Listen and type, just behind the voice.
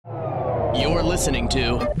You're listening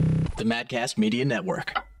to the Madcast Media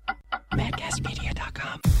Network.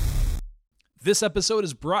 MadcastMedia.com. This episode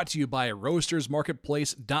is brought to you by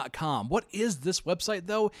RoastersMarketplace.com. What is this website,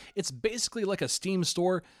 though? It's basically like a Steam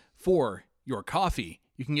store for your coffee.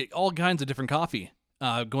 You can get all kinds of different coffee,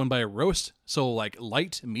 going by roast, so like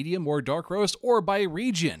light, medium, or dark roast, or by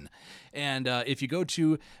region. And if you go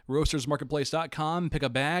to RoastersMarketplace.com, pick a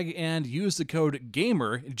bag, and use the code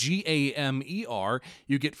GAMER, G-A-M-E-R,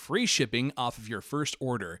 you get free shipping off of your first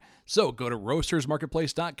order. So go to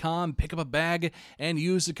RoastersMarketplace.com, pick up a bag, and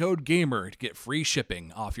use the code GAMER to get free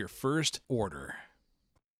shipping off your first order.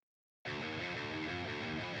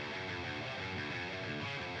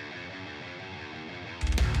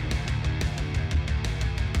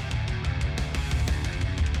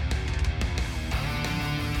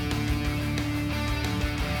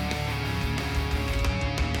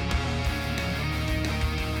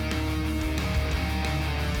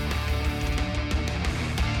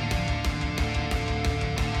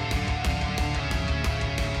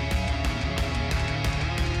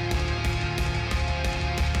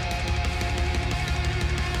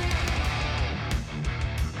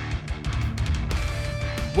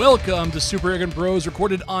 Welcome to Super Arrogant Bros,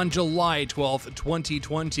 recorded on July 12th,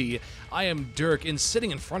 2020. I am Dirk, and sitting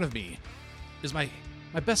in front of me is my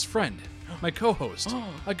best friend, my co-host,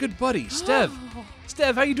 a good buddy, Stev.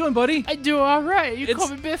 Stev, how you doing, buddy? I do all right. You call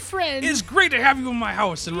me best friend. It's great to have you in my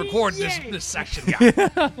house and record this section.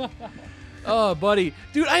 Yeah. Oh, buddy.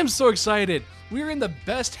 Dude, I am so excited. We're in the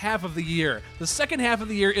best half of the year. The second half of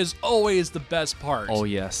the year is always the best part. Oh,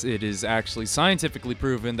 yes. It is actually scientifically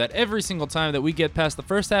proven that every single time that we get past the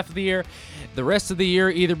first half of the year, the rest of the year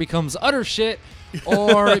either becomes utter shit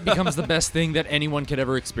or it becomes the best thing that anyone could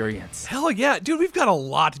ever experience. Hell yeah. Dude, we've got a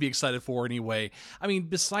lot to be excited for anyway. I mean,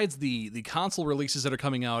 besides the console releases that are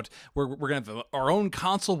coming out, we're going to have our own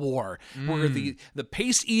console war, where the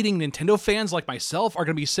pace-eating Nintendo fans like myself are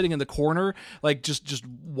going to be sitting in the corner, like just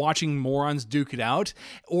watching morons duke it out,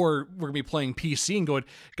 or we're going to be playing PC and going,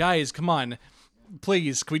 guys, come on,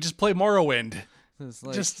 please, can we just play Morrowind?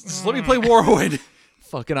 Like, just let me play Morrowind.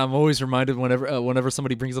 Fucking, I'm always reminded whenever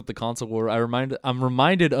somebody brings up the console war. I'm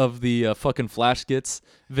reminded of the fucking Flash Gits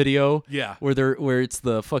video. Yeah, where it's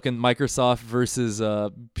the fucking Microsoft versus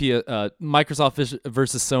Microsoft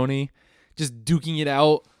versus Sony, just duking it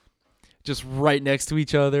out, just right next to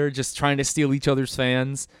each other, just trying to steal each other's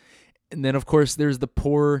fans. And then of course there's the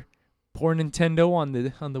poor Nintendo on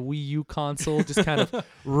the Wii U console, just kind of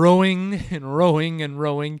rowing and rowing and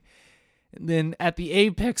rowing. And then at the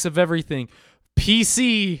apex of everything,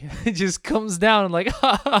 PC just comes down and like,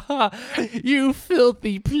 ha ha ha, you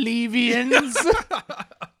filthy plebeians.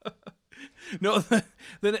 No, the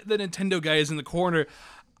Nintendo guy is in the corner.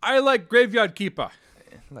 I like Graveyard Keeper.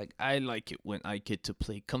 Like, I like it when I get to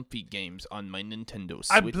play comfy games on my Nintendo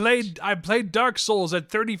Switch. I played Dark Souls at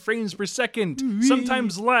 30 frames per second,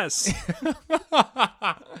 sometimes less.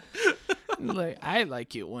 Like, I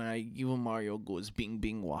like it when Mario goes bing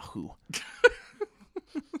bing wahoo.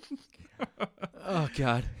 Oh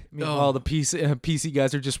God! Meanwhile, the PC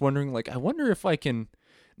guys are just wondering, like, I wonder if I can.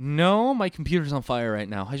 No, my computer's on fire right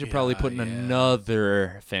now. I should probably put in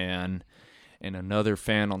another fan and another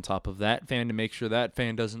fan on top of that fan to make sure that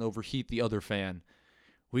fan doesn't overheat the other fan.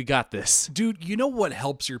 We got this, dude. You know what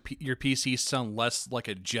helps your PC sound less like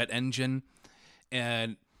a jet engine,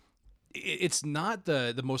 and it's not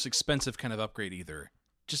the most expensive kind of upgrade either.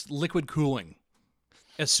 Just liquid cooling.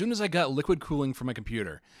 As soon as I got liquid cooling for my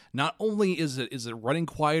computer, not only is it running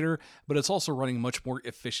quieter, but it's also running much more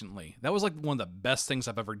efficiently. That was like one of the best things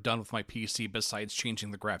I've ever done with my PC besides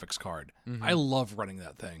changing the graphics card. Mm-hmm. I love running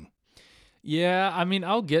that thing. Yeah, I mean,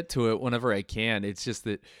 I'll get to it whenever I can. It's just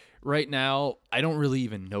that right now, I don't really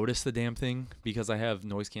even notice the damn thing because I have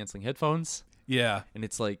noise-canceling headphones. Yeah. And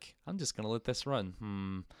it's like, I'm just going to let this run.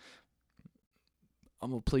 I'm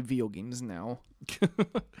going to play video games now.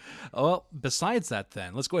 Well, besides that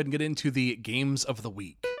then, let's go ahead and get into the games of the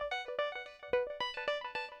week.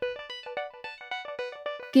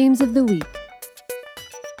 Games of the week.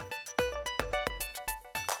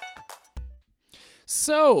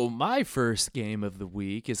 So, my first game of the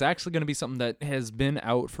week is actually going to be something that has been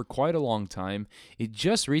out for quite a long time. It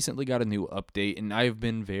just recently got a new update, and I've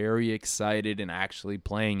been very excited in actually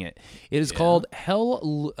playing it. It is called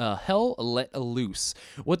Hell Let Loose.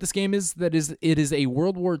 What this game is, it is a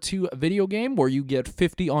World War II video game where you get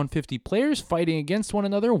 50 on 50 players fighting against one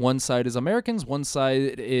another. One side is Americans, one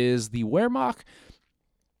side is the Wehrmacht.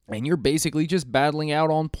 and you're basically just battling out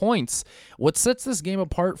on points. What sets this game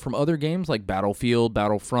apart from other games like Battlefield,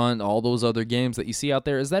 Battlefront, all those other games that you see out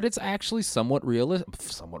there is that it's actually somewhat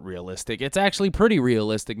realistic. It's actually pretty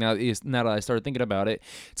realistic now that I started thinking about it.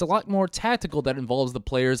 It's a lot more tactical that involves the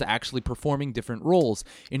players actually performing different roles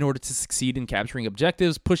in order to succeed in capturing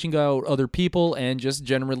objectives, pushing out other people, and just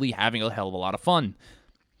generally having a hell of a lot of fun.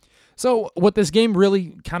 So what this game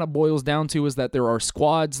really kind of boils down to is that there are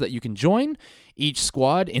squads that you can join. Each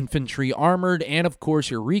squad, infantry, armored, and of course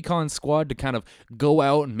your recon squad to kind of go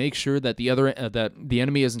out and make sure that the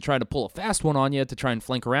enemy isn't trying to pull a fast one on you to try and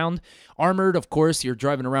flank around. Armored, of course, you're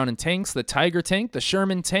driving around in tanks, the Tiger tank, the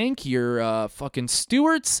Sherman tank, your fucking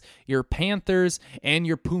Stuarts, your Panthers, and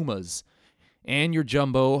your Pumas. And your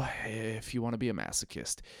Jumbo, if you want to be a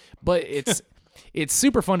masochist. But it's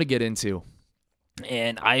super fun to get into.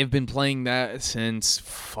 And I have been playing that since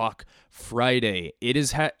Friday.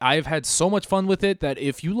 I've had so much fun with it that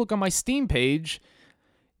if you look on my Steam page,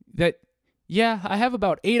 I have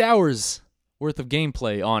about 8 hours worth of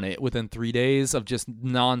gameplay on it within 3 days of just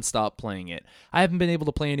nonstop playing it. I haven't been able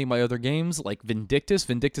to play any of my other games like Vindictus.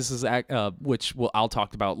 Vindictus is which I'll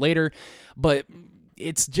talk about later, but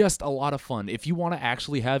it's just a lot of fun. If you want to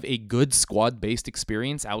actually have a good squad-based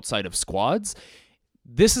experience outside of squads,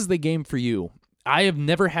 this is the game for you. I have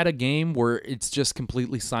never had a game where it's just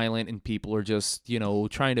completely silent and people are just,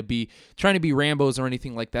 trying to be Rambos or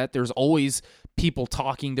anything like that. There's always people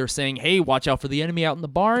talking. They're saying, hey, watch out for the enemy out in the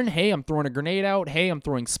barn. Hey, I'm throwing a grenade out. Hey, I'm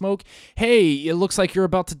throwing smoke. Hey, it looks like you're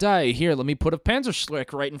about to die. Here, let me put a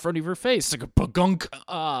Panzerschreck right in front of your face. Like a bagunk.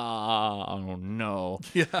 Oh, no.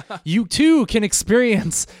 Yeah. You, too, can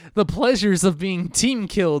experience the pleasures of being team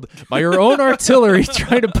killed by your own artillery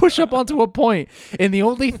trying to push up onto a point. And the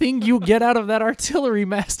only thing you get out of that artillery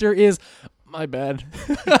master is, my bad.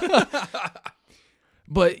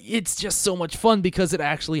 But it's just so much fun because it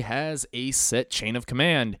actually has a set chain of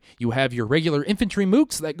command. You have your regular infantry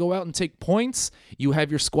mooks that go out and take points. You have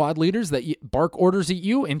your squad leaders that bark orders at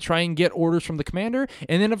you and try and get orders from the commander.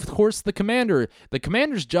 And then, of course, the commander. The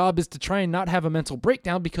commander's job is to try and not have a mental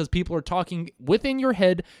breakdown because people are talking within your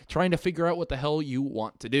head trying to figure out what the hell you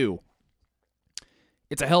want to do.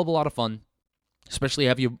 It's a hell of a lot of fun, especially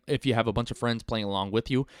if you have a bunch of friends playing along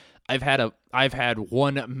with you. I've had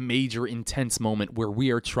one major intense moment where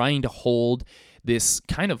we are trying to hold this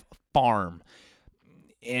kind of farm,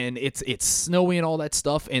 and it's snowy and all that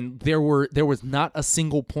stuff, and there was not a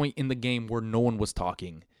single point in the game where no one was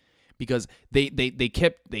talking, because they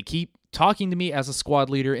keep talking to me as a squad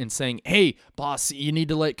leader and saying, hey, boss, you need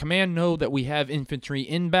to let command know that we have infantry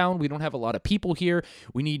inbound. We don't have a lot of people here.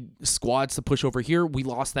 We need squads to push over here. We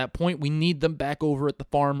lost that point. We need them back over at the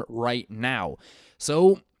farm right now.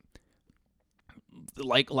 So,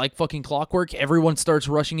 like fucking clockwork, everyone starts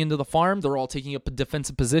rushing into the farm. They're all taking up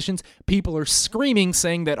defensive positions. People are screaming,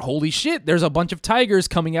 saying that, holy shit, there's a bunch of tigers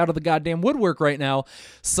coming out of the goddamn woodwork right now.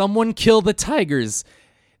 Someone kill the tigers.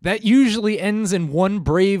 That usually ends in one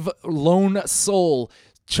brave lone soul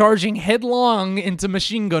charging headlong into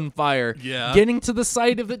machine gun fire, getting to the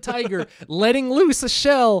side of the tiger, letting loose a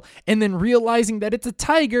shell, and then realizing that it's a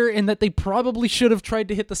tiger and that they probably should have tried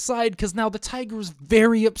to hit the side because now the tiger is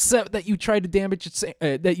very upset that you tried to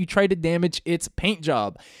damage its paint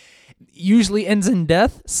job. Usually ends in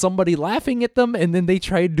death, somebody laughing at them, and then they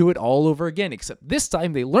try to do it all over again, except this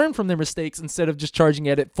time they learn from their mistakes instead of just charging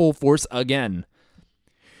at it full force again.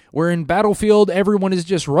 Where in Battlefield, everyone is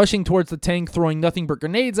just rushing towards the tank, throwing nothing but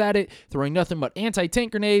grenades at it, throwing nothing but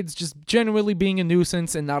anti-tank grenades, just generally being a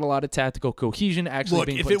nuisance and not a lot of tactical cohesion actually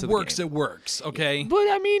being put into the game. Look, if it works, it works, okay? But,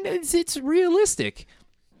 I mean, it's realistic.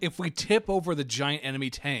 If we tip over the giant enemy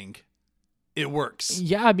tank, it works.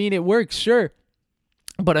 Yeah, I mean, it works, sure.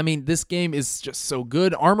 But, I mean, this game is just so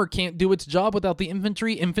good. Armor can't do its job without the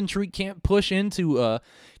infantry. Infantry can't push into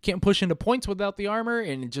points without the armor,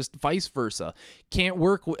 and just vice versa.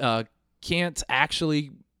 Can't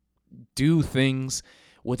actually do things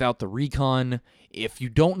without the recon. If you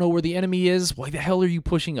don't know where the enemy is, why the hell are you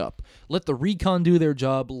pushing up? Let the recon do their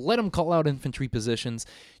job. Let them call out infantry positions.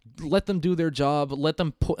 Let them do their job. Let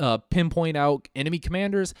them pinpoint out enemy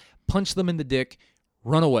commanders, punch them in the dick,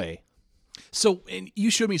 run away. So, and you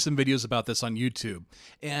showed me some videos about this on YouTube,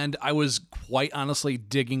 and I was quite honestly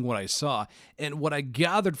digging what I saw. And what I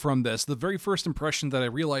gathered from this, the very first impression that I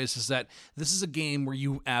realized is that this is a game where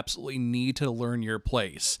you absolutely need to learn your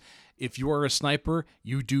place. If you are a sniper,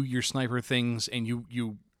 you do your sniper things, and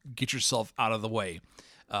you get yourself out of the way.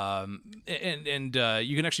 And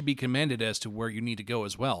you can actually be commanded as to where you need to go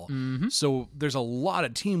as well. Mm-hmm. So there's a lot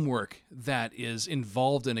of teamwork that is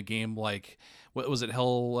involved in a game like, what was it,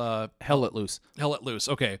 Hell Let Loose. Hell Let Loose,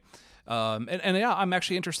 okay. And yeah, I'm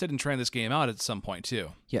actually interested in trying this game out at some point too.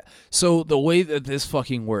 Yeah. So the way that this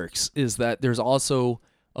fucking works is that there's also,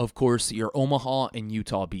 of course, your Omaha and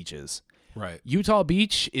Utah beaches. Right. Utah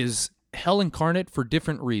Beach is hell incarnate for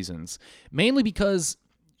different reasons. Mainly because,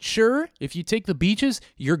 sure, if you take the beaches,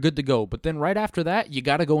 you're good to go. But then right after that, you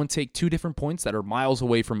got to go and take 2 different points that are miles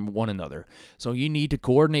away from one another. So you need to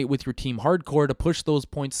coordinate with your team hardcore to push those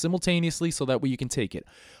points simultaneously so that way you can take it.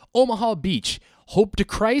 Omaha Beach. Hope to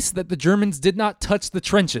Christ that the Germans did not touch the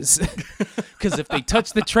trenches. Because if they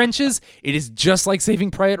touch the trenches, it is just like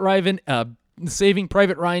Saving Private Ryan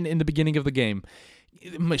in the beginning of the game.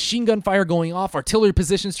 Machine gun fire going off, artillery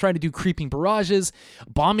positions trying to do creeping barrages,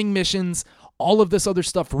 bombing missions, all of this other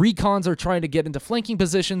stuff. Recons are trying to get into flanking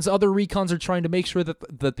positions. Other recons are trying to make sure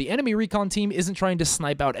that the enemy recon team isn't trying to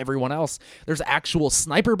snipe out everyone else. There's actual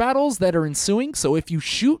sniper battles that are ensuing. So if you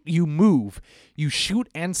shoot, you move. You shoot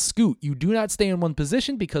and scoot. You do not stay in one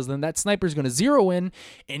position because then that sniper is going to zero in,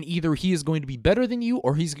 and either he is going to be better than you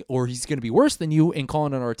or he's going to be worse than you and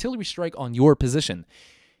calling an artillery strike on your position.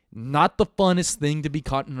 Not the funnest thing to be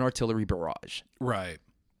caught in an artillery barrage. Right.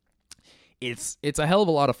 It's a hell of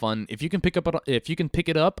a lot of fun. If you can pick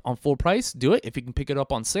it up on full price, do it. If you can pick it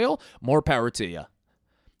up on sale, more power to you.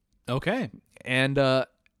 Okay. And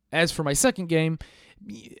as for my second game,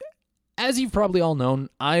 as you've probably all known,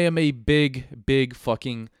 I am a big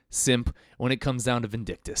fucking simp when it comes down to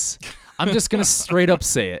Vindictus. I'm just going to straight up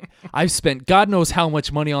say it. I've spent God knows how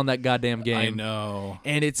much money on that goddamn game. I know.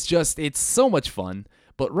 And it's so much fun.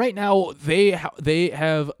 But right now, they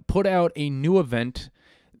have put out a new event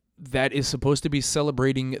that is supposed to be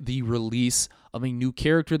celebrating the release of a new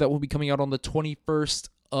character that will be coming out on the 21st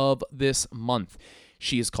of this month.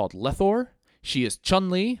 She is called Lethor. She is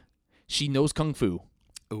Chun-Li. She knows Kung Fu.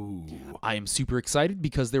 Ooh. I am super excited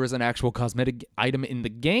because there is an actual cosmetic item in the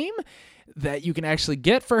game that you can actually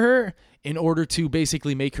get for her in order to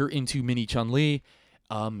basically make her into mini Chun-Li.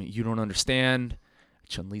 You don't understand.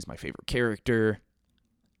 Chun-Li's my favorite character.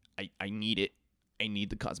 I need it. I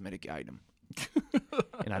need the cosmetic item.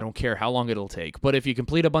 And I don't care how long it'll take. But if you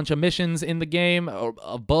complete a bunch of missions in the game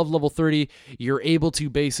above level 30, you're able to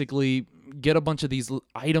basically get a bunch of these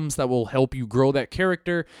items that will help you grow that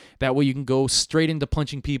character. That way you can go straight into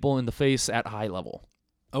punching people in the face at high level.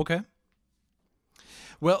 Okay.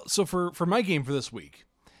 Well, so for my game for this week,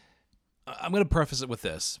 I'm going to preface it with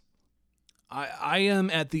this. I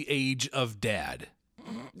am at the age of dad.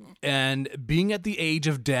 And being at the age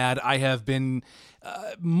of dad, I have been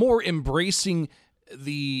more embracing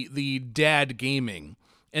the dad gaming.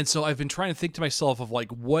 And so I've been trying to think to myself of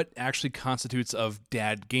like what actually constitutes of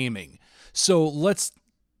dad gaming. So let's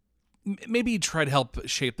maybe try to help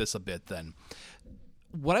shape this a bit then.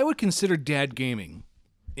 What I would consider dad gaming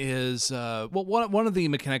is, one of the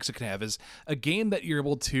mechanics it can have is a game that you're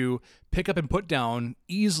able to pick up and put down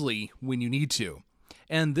easily when you need to.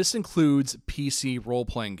 And this includes PC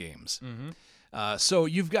role-playing games. Mm-hmm. So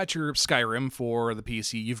you've got your Skyrim for the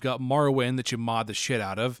PC. You've got Morrowind that you mod the shit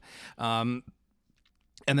out of. And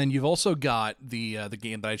then you've also got the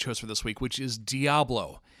game that I chose for this week, which is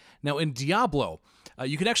Diablo. Now, in Diablo,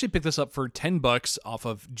 you can actually pick this up for $10 off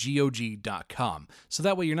of GOG.com. So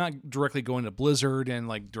that way you're not directly going to Blizzard and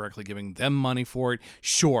like directly giving them money for it.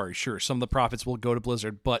 Sure, some of the profits will go to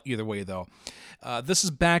Blizzard, but either way, though. This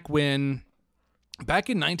is back in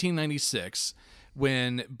 1996,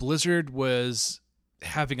 when Blizzard was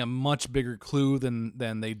having a much bigger clue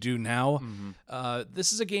than they do now. Mm-hmm.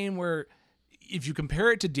 This is a game where if you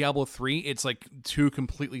compare it to Diablo 3, it's like 2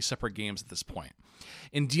 completely separate games at this point.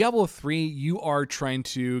 In Diablo 3, you are trying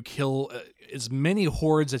to kill as many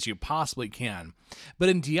hordes as you possibly can. But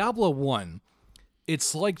in Diablo 1,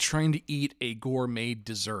 it's like trying to eat a gourmet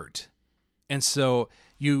dessert. And so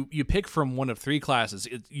you pick from one of 3 classes.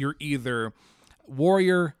 You're either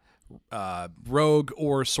warrior, rogue,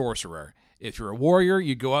 or sorcerer. If you're a warrior,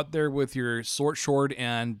 you go out there with your sword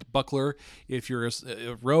and buckler. If you're a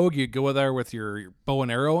rogue, you go out there with your bow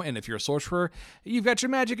and arrow. And if you're a sorcerer, you've got your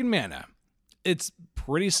magic and mana. It's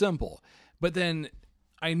pretty simple. But then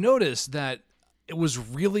I noticed that it was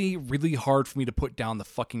really, really hard for me to put down the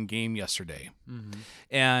fucking game yesterday. Mm-hmm.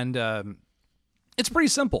 And it's pretty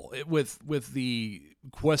simple with the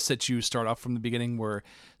quests that you start off from the beginning where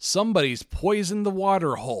somebody's poisoned the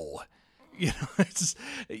water hole. You know, it's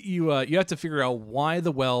you have to figure out why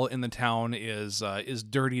the well in the town is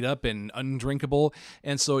dirtied up and undrinkable.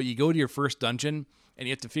 And so you go to your first dungeon and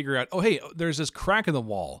you have to figure out, oh, hey, there's this crack in the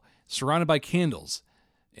wall surrounded by candles.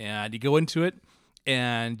 And you go into it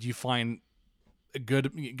and you find a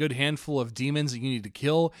good handful of demons that you need to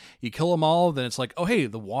kill. You kill them all, then it's like, oh hey,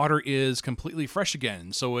 the water is completely fresh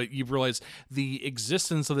again. So you realize the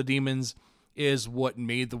existence of the demons is what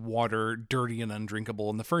made the water dirty and undrinkable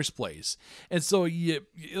in the first place. And so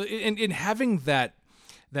in having that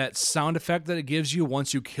sound effect that it gives you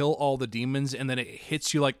once you kill all the demons, and then it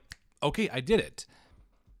hits you like, okay, I did it.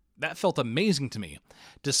 That felt amazing to me.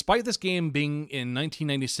 Despite this game being in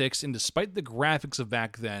 1996, and despite the graphics of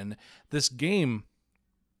back then, this game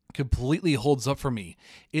completely holds up for me.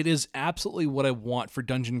 It is absolutely what I want for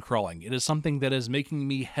dungeon crawling. It is something that is making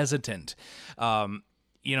me hesitant.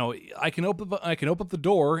 I can open up the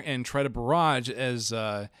door and try to barrage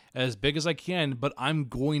as big as I can, but I'm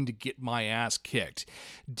going to get my ass kicked.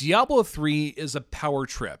 Diablo 3 is a power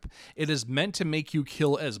trip. It is meant to make you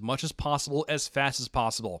kill as much as possible, as fast as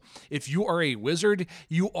possible. If you are a wizard,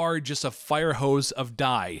 you are just a fire hose of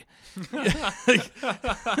die.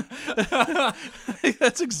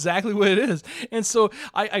 That's exactly what it is. And so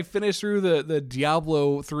I finished through the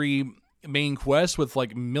Diablo 3 main quest with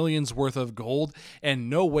like millions worth of gold and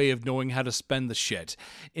no way of knowing how to spend the shit.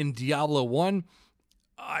 In Diablo 1,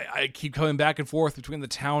 I keep coming back and forth between the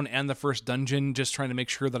town and the first dungeon, just trying to make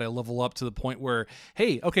sure that I level up to the point where,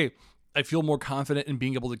 hey, okay, I feel more confident in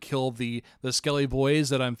being able to kill the skelly boys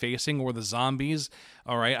that I'm facing, or the zombies.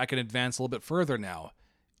 All right, I can advance a little bit further now.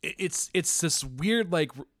 It's this weird,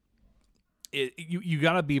 like, you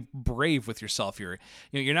gotta be brave with yourself here.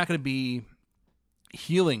 You're not gonna be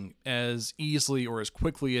healing as easily or as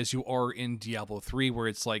quickly as you are in Diablo 3, where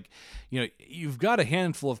it's like, you've got a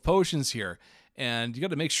handful of potions here, and you got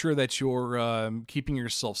to make sure that you're keeping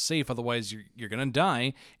yourself safe, otherwise you're gonna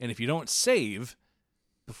die. And if you don't save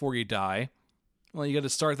before you die, well, you got to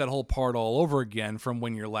start that whole part all over again from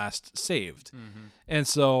when you're last saved. Mm-hmm. And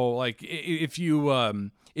so, like, if you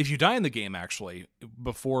die in the game actually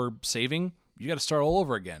before saving, you got to start all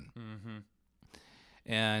over again. Mm-hmm.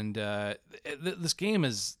 And this game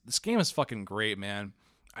is fucking great, man.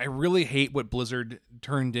 I really hate what Blizzard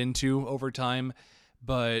turned into over time,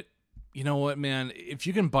 but you know what, man? If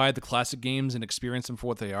you can buy the classic games and experience them for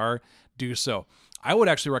what they are, do so. I would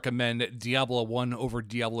actually recommend Diablo 1 over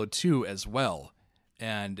Diablo 2 as well.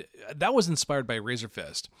 And that was inspired by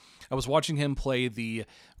Razorfist. I was watching him play the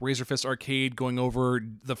Razorfist arcade, going over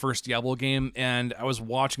the first Diablo game, and I was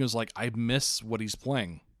watching, I was like, I miss what he's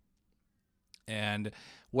playing. And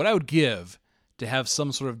what I would give to have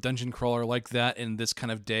some sort of dungeon crawler like that in this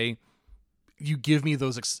kind of day, you give me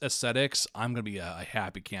those aesthetics, I'm going to be a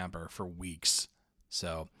happy camper for weeks.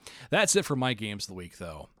 So that's it for my games of the week,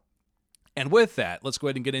 though. And with that, let's go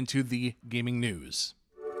ahead and get into the gaming news.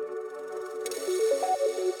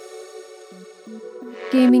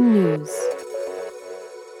 Gaming news.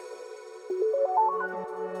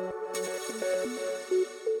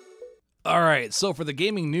 All right, so for the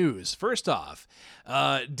gaming news, first off,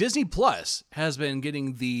 Disney Plus has been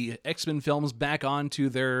getting the X-Men films back onto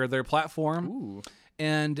their platform. Ooh.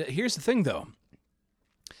 And here's the thing, though.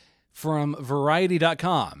 From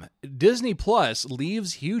Variety.com, Disney Plus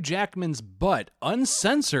leaves Hugh Jackman's butt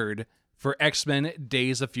uncensored for X-Men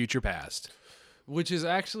Days of Future Past. Which is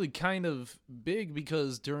actually kind of big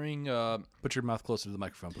because during... Put your mouth closer to the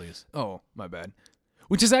microphone, please. Oh, my bad.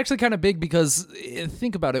 Which is actually kind of big because,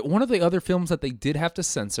 think about it, one of the other films that they did have to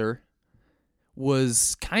censor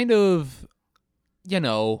was kind of,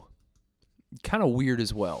 kind of weird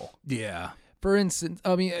as well. Yeah. For instance,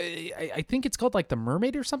 I mean, I think it's called like The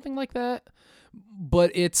Mermaid or something like that.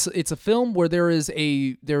 But it's a film where there is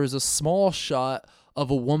a small shot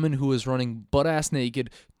of a woman who is running butt-ass naked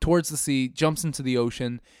towards the sea, jumps into the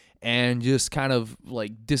ocean, and just kind of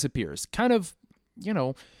like disappears. Kind of,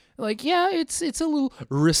 like, yeah, it's a little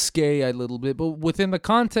risque a little bit, but within the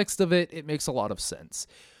context of it, it makes a lot of sense.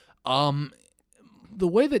 The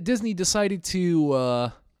way that Disney decided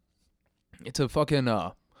to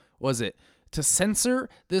censor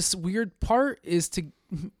this weird part is to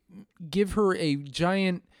give her a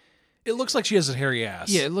giant... It looks like she has a hairy ass.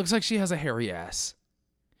 Yeah, it looks like she has a hairy ass.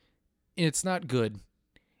 And it's not good.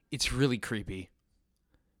 It's really creepy.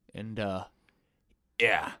 And,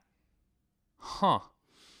 yeah. Huh.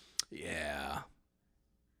 Yeah.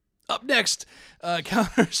 Up next,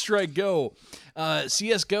 Counter-Strike Go.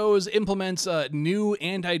 CSGO implements new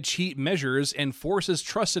anti-cheat measures and forces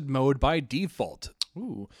trusted mode by default.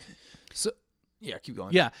 Ooh. So, yeah, keep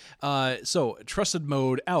going. Yeah. So, trusted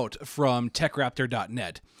mode out from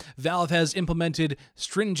TechRaptor.net. Valve has implemented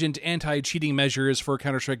stringent anti-cheating measures for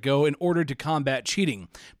Counter-Strike Go in order to combat cheating.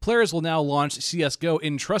 Players will now launch CSGO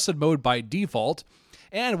in trusted mode by default.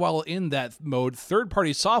 And while in that mode,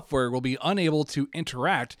 third-party software will be unable to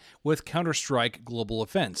interact with Counter-Strike Global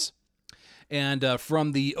Offense. And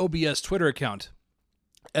from the OBS Twitter account,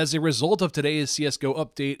 as a result of today's CSGO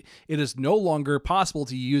update, it is no longer possible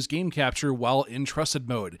to use game capture while in trusted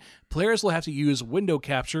mode. Players will have to use window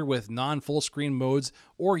capture with non-full screen modes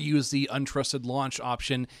or use the untrusted launch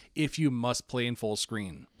option if you must play in full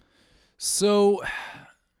screen. So,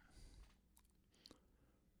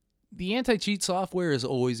 the anti-cheat software is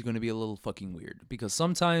always going to be a little fucking weird because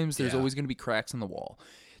sometimes there's always going to be cracks in the wall.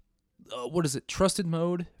 What is it? Trusted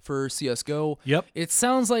mode for CSGO? Yep. It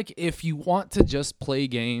sounds like if you want to just play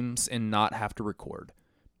games and not have to record,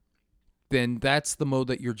 then that's the mode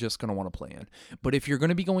that you're just going to want to play in. But if you're going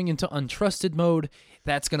to be going into untrusted mode,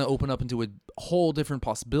 that's going to open up into a whole different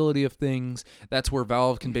possibility of things. That's where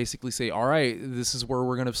Valve can basically say, all right, this is where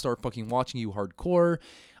we're going to start fucking watching you hardcore.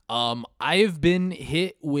 I've been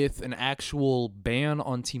hit with an actual ban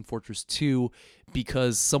on Team Fortress 2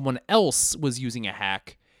 because someone else was using a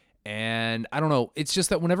hack. And I don't know. It's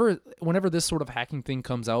just that whenever this sort of hacking thing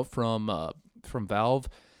comes out from Valve,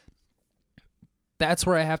 that's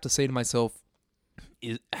where I have to say to myself,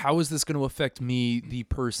 how is this going to affect me, the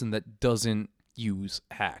person that doesn't use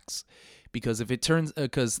hacks? Because if it turns,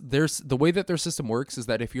 because there's the way that their system works is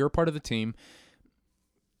that if you're a part of the team,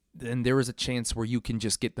 then there is a chance where you can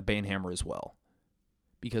just get the ban hammer as well.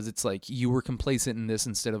 Because it's like you were complacent in this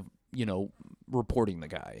instead of, reporting the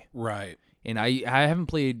guy. Right. And I haven't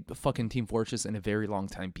played fucking Team Fortress in a very long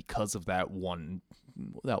time because of that one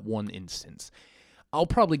instance. I'll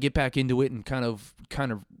probably get back into it and kind of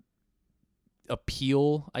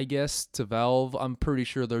appeal, I guess, to Valve. I'm pretty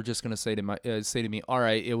sure they're just gonna say to me, all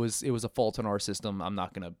right, it was a fault in our system. I'm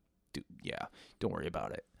not gonna don't worry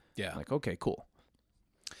about it. Yeah. I'm like, okay, cool.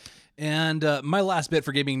 And my last bit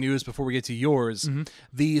for gaming news before we get to yours,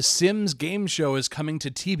 the Sims game show is coming to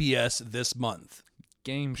TBS this month.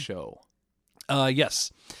 Game show.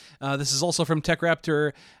 Yes. This is also from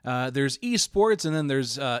TechRaptor. There's esports and then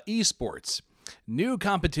there's esports. New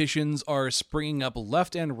competitions are springing up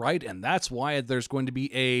left and right, and that's why there's going to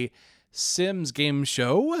be a Sims game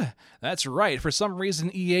show. That's right. For some reason,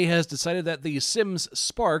 EA has decided that the Sims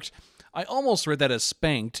Sparked, I almost read that as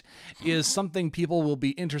Spanked, is something people will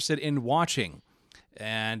be interested in watching.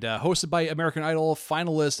 And hosted by American Idol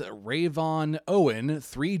finalist Rayvon Owen,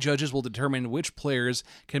 3 judges will determine which players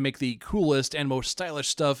can make the coolest and most stylish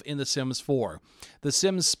stuff in The Sims 4. The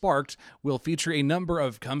Sims Sparked will feature a number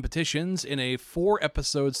of competitions in a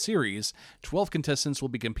 4-episode series. 12 contestants will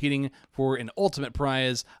be competing for an ultimate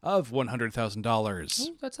prize of $100,000.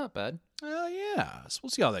 That's not bad. Yeah, so we'll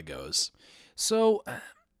see how that goes. So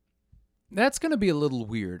that's going to be a little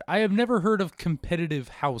weird. I have never heard of competitive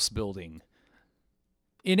house building.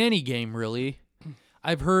 In any game, really.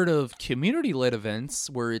 I've heard of community-led events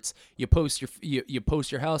where it's you post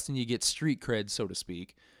your house and you get street cred, so to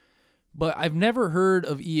speak. But I've never heard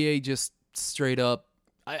of EA just straight up.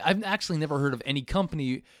 I've actually never heard of any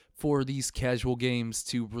company for these casual games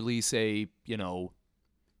to release a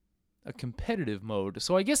competitive mode.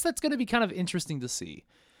 So I guess that's going to be kind of interesting to see.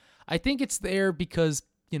 I think it's there because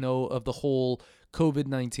of the whole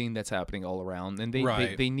COVID-19 that's happening all around, and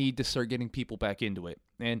they need to start getting people back into it.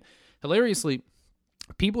 And hilariously,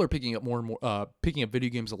 people are picking up video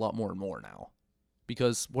games a lot more and more now.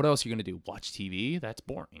 Because what else are you going to do? Watch TV? That's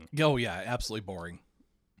boring. Oh yeah, absolutely boring.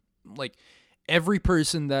 Like, every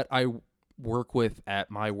person that I work with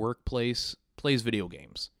at my workplace plays video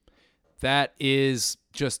games. That is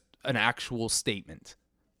just an actual statement.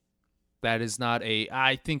 That is not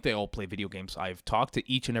I think they all play video games. I've talked to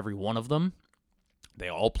each and every one of them. They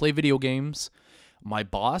all play video games. My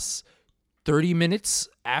boss, 30 minutes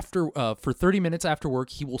after work,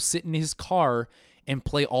 he will sit in his car and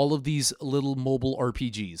play all of these little mobile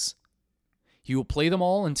RPGs. He will play them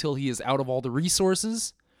all until he is out of all the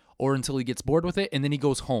resources or until he gets bored with it, and then he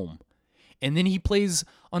goes home. And then he plays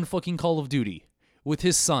on fucking Call of Duty with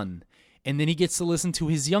his son. And then he gets to listen to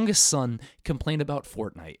his youngest son complain about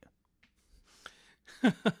Fortnite.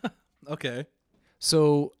 Okay.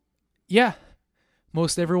 So, yeah.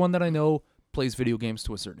 Most everyone that I know plays video games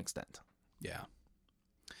to a certain extent. Yeah.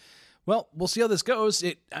 Well, we'll see how this goes.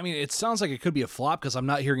 It sounds like it could be a flop because I'm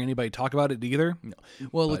not hearing anybody talk about it either. No.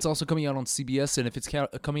 Well, it's also coming out on CBS, and if it's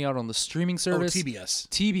coming out on the streaming service... TBS.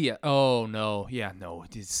 TBS. Oh, no. Yeah, no.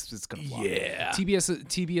 It's going to flop. Yeah.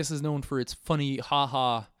 TBS is known for its funny,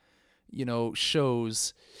 ha-ha,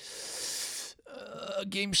 shows.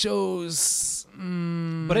 Game shows.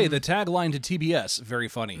 But hey, the tagline to TBS, very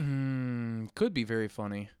funny. Could be very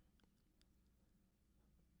funny.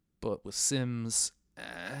 But with Sims...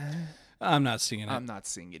 I'm not seeing it. I'm not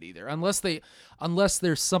seeing it either. Unless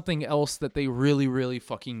there's something else that they really, really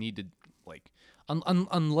fucking need to, like...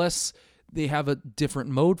 unless they have a different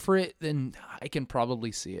mode for it, then I can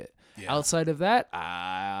probably see it. Yeah. Outside of that,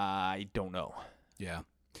 I don't know. Yeah.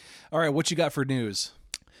 All right, what you got for news?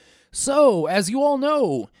 So, as you all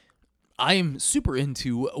know, I'm super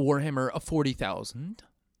into Warhammer 40,000.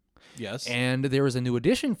 Yes. And there is a new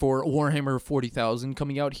edition for Warhammer 40,000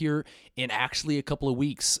 coming out here in actually a couple of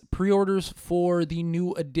weeks. Pre-orders for the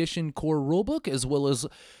new edition core rulebook, as well as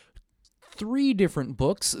 3 different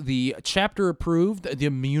books, the chapter approved, the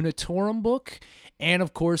Munitorum book, and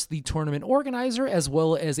of course the tournament organizer, as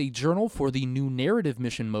well as a journal for the new narrative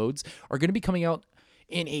mission modes, are going to be coming out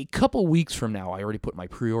in a couple weeks from now. I already put my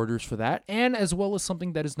pre-orders for that, and as well as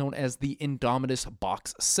something that is known as the Indomitus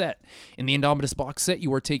box set. In the Indomitus box set,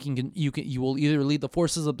 you will either lead the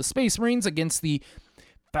forces of the Space Marines against the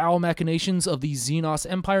foul machinations of the Xenos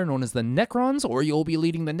Empire known as the Necrons, or you'll be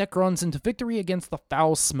leading the Necrons into victory against the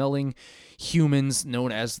foul-smelling humans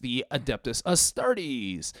known as the Adeptus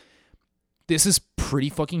Astartes. This is pretty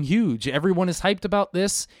fucking huge. Everyone is hyped about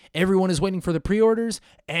this. Everyone is waiting for the pre-orders,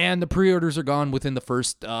 and the pre-orders are gone within the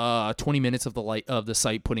first 20 minutes of the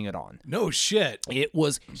site putting it on. No shit. It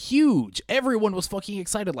was huge. Everyone was fucking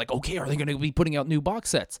excited. Like, okay, are they going to be putting out new box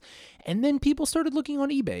sets? And then people started looking on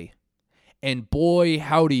eBay. And boy,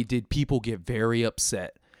 howdy, did people get very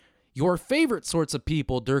upset. Your favorite sorts of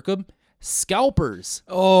people, Durkham, scalpers,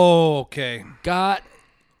 Oh, okay. got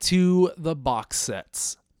to the box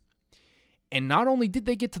sets. And not only did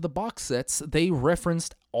they get to the box sets, they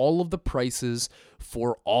referenced all of the prices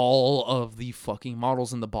for all of the fucking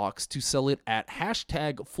models in the box to sell it at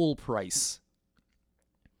 #full price.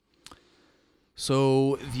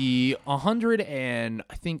 So the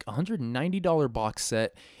 $190 box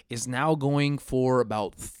set is now going for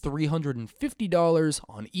about $350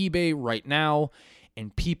 on eBay right now,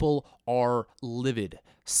 and people are livid.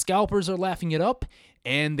 Scalpers are laughing it up,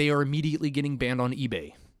 and they are immediately getting banned on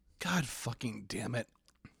eBay. God fucking damn it.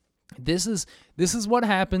 This is what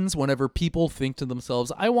happens whenever people think to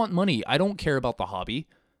themselves, I want money. I don't care about the hobby.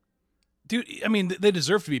 Dude, I mean, they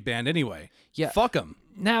deserve to be banned anyway. Yeah. Fuck them.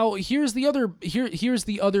 Now, here's the other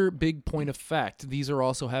big point of fact. These are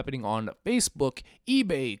also happening on Facebook,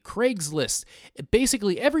 eBay, Craigslist,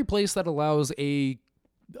 basically every place that allows a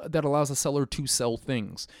seller to sell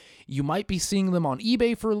things. You might be seeing them on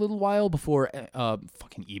eBay for a little while before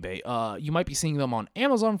fucking eBay. You might be seeing them on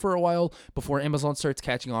Amazon for a while before Amazon starts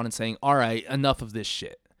catching on and saying, "All right, enough of this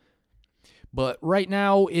shit." But right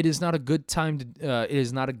now, it is not a good time to be a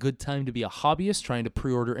hobbyist trying to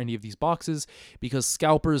pre-order any of these boxes, because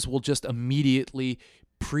scalpers will just immediately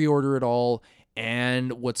pre-order it all.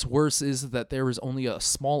 And what's worse is that there is only a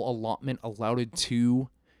small allotment allotted to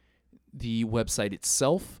the website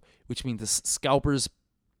itself, which means the scalpers.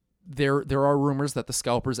 There are rumors that the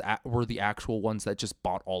scalpers were the actual ones that just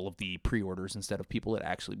bought all of the pre-orders instead of people that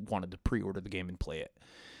actually wanted to pre-order the game and play it.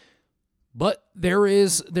 But there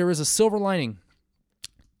is a silver lining.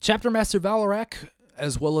 Chapter Master Valorak,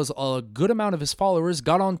 as well as a good amount of his followers,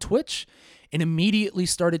 got on Twitch and immediately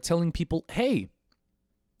started telling people, hey,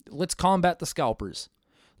 let's combat the scalpers.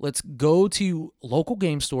 Let's go to local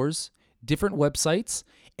game stores, different websites,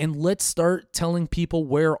 and let's start telling people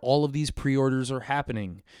where all of these pre-orders are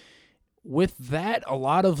happening. With that, a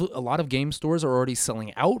lot of game stores are already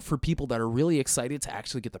selling out for people that are really excited to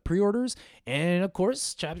actually get the pre-orders. And of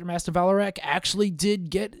course, Chapter Master Valorak actually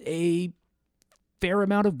did get a fair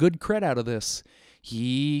amount of good cred out of this.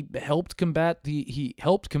 He helped combat the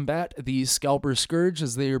Scalper Scourge,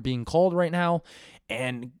 as they are being called right now,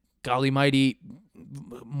 and golly mighty,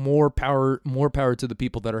 more power to the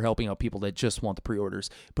people that are helping out people that just want the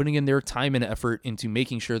pre-orders, putting in their time and effort into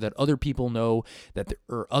making sure that other people know that there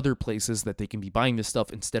are other places that they can be buying this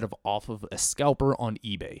stuff instead of off of a scalper on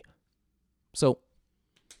eBay. So,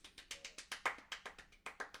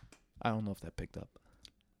 I don't know if that picked up.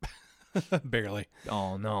 Barely.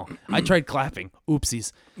 Oh, no. I tried clapping.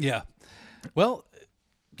 Oopsies. Yeah. Well,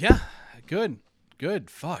 yeah. Good.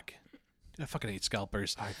 Fuck. I fucking hate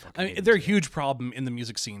scalpers. I mean, they're a huge problem in the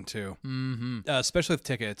music scene too, especially with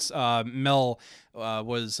tickets. Mel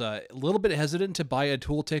was a little bit hesitant to buy a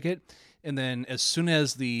Tool ticket, and then as soon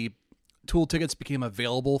as the Tool tickets became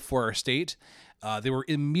available for our state, they were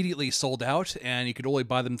immediately sold out, and you could only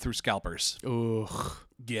buy them through scalpers. Ugh.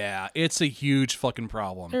 Yeah, it's a huge fucking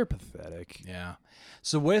problem. They're pathetic. Yeah.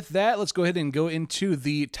 So with that, let's go ahead and go into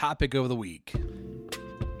the topic of the week.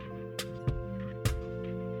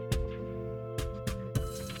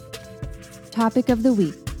 Topic of the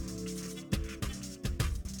week.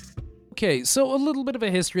 Okay, so a little bit of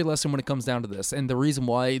a history lesson when it comes down to this, and the reason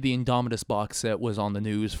why the Indomitus box set was on the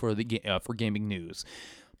news for gaming news.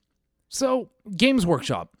 So, Games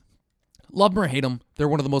Workshop. Love them or hate them, they're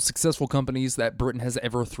one of the most successful companies that Britain has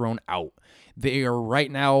ever thrown out. They are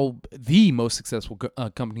right now the most successful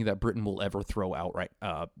company that Britain will ever throw out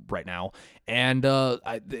right now. And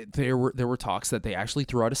there were talks that they actually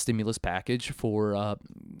threw out a stimulus package for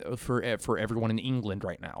everyone in England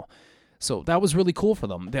right now. So that was really cool for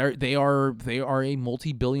them. They are a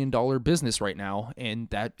multi-billion-dollar business right now, and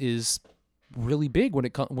that is really big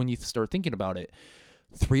when you start thinking about it.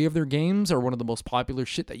 3 of their games are one of the most popular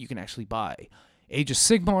shit that you can actually buy. Age of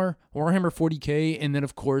Sigmar, Warhammer 40K, and then,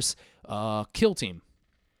 of course, Kill Team.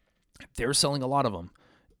 They're selling a lot of them.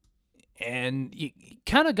 And it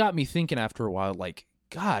kind of got me thinking after a while, like,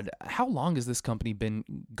 God, how long has this company been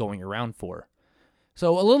going around for?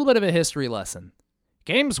 So a little bit of a history lesson.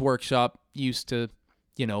 Games Workshop used to,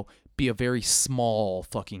 be a very small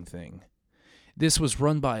fucking thing. This was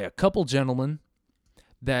run by a couple gentlemen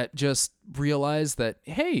that just realized that,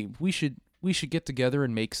 hey, we should get together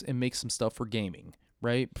and make some stuff for gaming,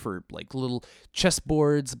 right? For like little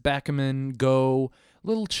chessboards, backgammon, Go,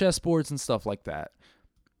 little chessboards and stuff like that.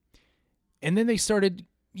 And then they started,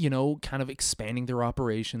 kind of expanding their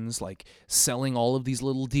operations, like selling all of these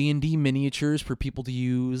little D&D miniatures for people to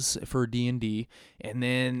use for D&D. And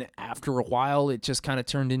then after a while, it just kind of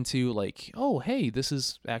turned into like, oh, hey, this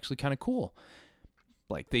is actually kind of cool.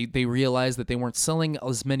 Like they realized that they weren't selling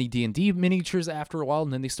as many D&D miniatures after a while,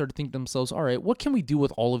 and then they started thinking to themselves, all right, what can we do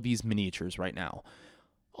with all of these miniatures right now?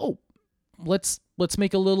 Oh, let's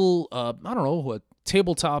make a little a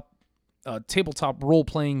tabletop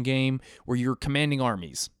role-playing game where you're commanding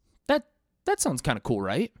armies. That sounds kind of cool,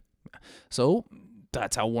 right? So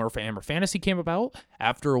that's how Warhammer Fantasy came about.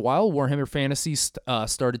 After a while, Warhammer Fantasy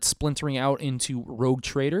started splintering out into Rogue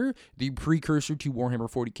Trader, the precursor to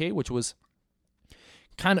Warhammer 40K, which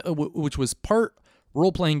was part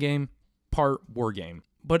role-playing game, part war game.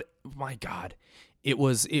 But my God, it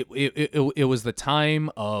was the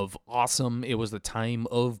time of awesome. It was the time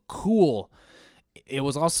of cool. It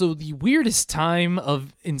was also the weirdest time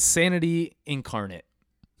of insanity incarnate.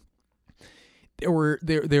 There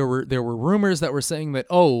were rumors that were saying that,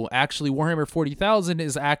 oh, actually Warhammer 40,000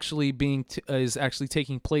 is actually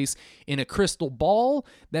taking place in a crystal ball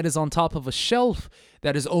that is on top of a shelf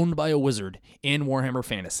that is owned by a wizard in Warhammer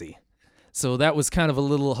Fantasy. So that was kind of a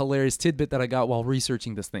little hilarious tidbit that I got while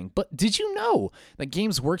researching this thing. But did you know that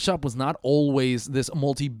Games Workshop was not always this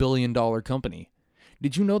multi-billion-dollar company?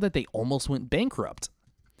 Did you know that they almost went bankrupt?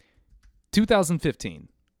 2015.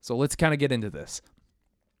 So let's kind of get into this.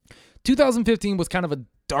 2015 was kind of a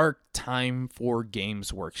dark time for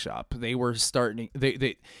Games Workshop. They were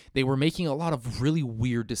they were making a lot of really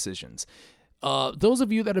weird decisions. Those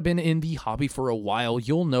of you that have been in the hobby for a while,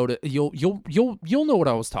 you'll know what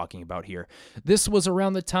I was talking about here. This was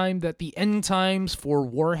around the time that the end times for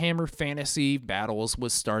Warhammer Fantasy battles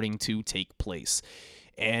was starting to take place.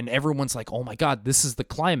 And everyone's like, oh my God, this is the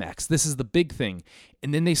climax. This is the big thing.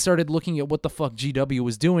 And then they started looking at what the fuck GW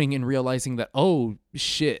was doing and realizing that, oh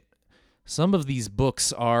shit, some of these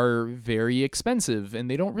books are very expensive and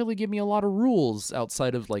they don't really give me a lot of rules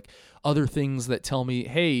outside of like other things that tell me,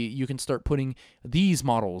 hey, you can start putting these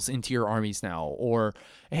models into your armies now. Or,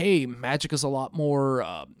 hey, magic is a lot more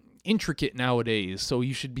intricate nowadays, so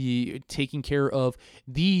you should be taking care of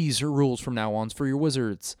these rules from now on for your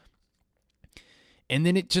wizards. And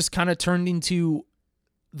then it just kind of turned into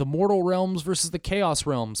the Mortal Realms versus the Chaos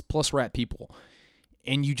Realms plus Rat People.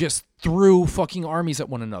 And you just threw fucking armies at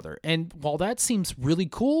one another. And while that seems really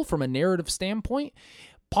cool from a narrative standpoint,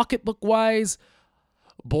 pocketbook-wise,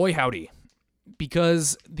 boy howdy.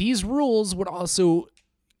 Because these rules would also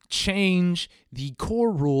change the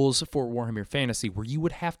core rules for Warhammer Fantasy, where you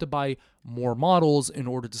would have to buy more models in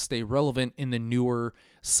order to stay relevant in the newer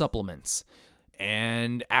supplements.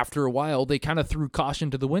 And after a while, they kind of threw caution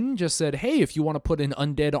to the wind and just said, hey, if you want to put an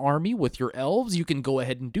undead army with your elves, you can go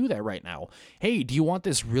ahead and do that right now. Hey, do you want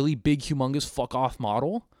this really big, humongous fuck-off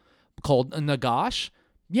model called Nagash?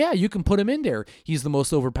 Yeah, you can put him in there. He's the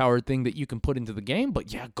most overpowered thing that you can put into the game,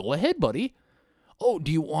 but yeah, go ahead, buddy. Oh,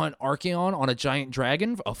 do you want Archaon on a giant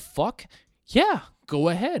dragon? A fuck? Yeah, go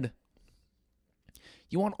ahead.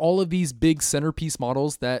 You want all of these big centerpiece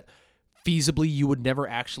models that feasibly you would never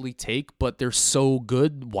actually take, but they're so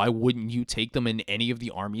good, why wouldn't you take them in any of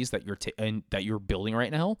the armies that you're building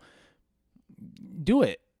right now? Do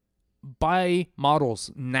it. Buy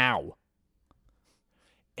models now.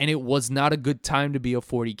 And it was not a good time to be a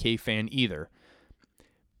 40K fan either.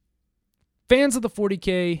 Fans of the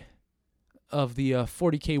 40K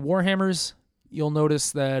Warhammers, you'll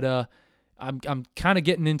notice that I'm kind of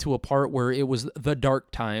getting into a part where it was the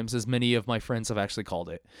dark times, as many of my friends have actually called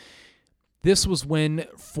it. This was when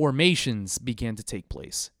formations began to take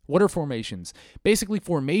place. What are formations? Basically,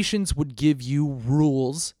 formations would give you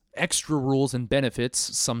rules, extra rules and benefits,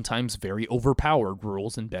 sometimes very overpowered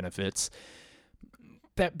rules and benefits,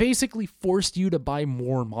 that basically forced you to buy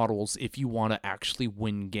more models if you want to actually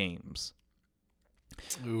win games.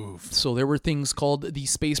 Oof. So there were things called the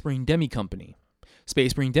Space Marine Demi Company.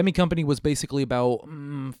 Space Marine Demi Company was basically about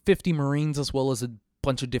 50 Marines as well as a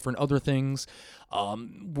bunch of different other things,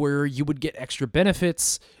 where you would get extra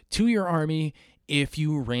benefits to your army if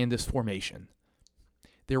you ran this formation.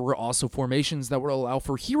 There were also formations that would allow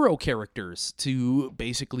for hero characters to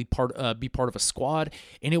basically be part of a squad,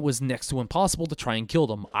 and it was next to impossible to try and kill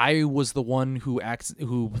them. I was the one who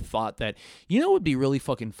thought that, it would be really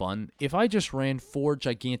fucking fun if I just ran 4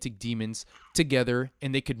 gigantic demons together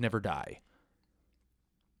and they could never die.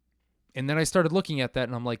 And then I started looking at that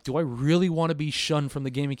and I'm like, do I really want to be shunned from the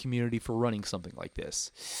gaming community for running something like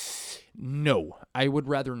this? No, I would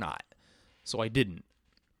rather not. So I didn't.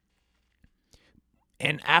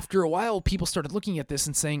 And after a while, people started looking at this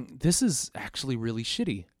and saying, this is actually really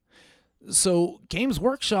shitty. So Games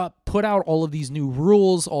Workshop put out all of these new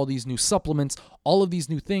rules, all these new supplements, all of these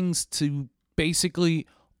new things to basically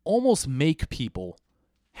almost make people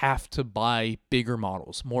have to buy bigger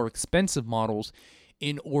models, more expensive models,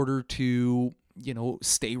 in order to,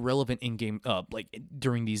 stay relevant in game,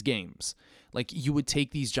 during these games. Like, you would take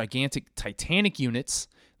these gigantic Titanic units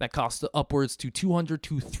that cost upwards to $200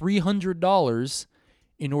 to $300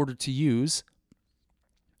 in order to use,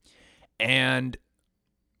 and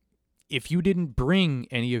if you didn't bring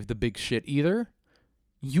any of the big shit either,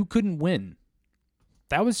 you couldn't win.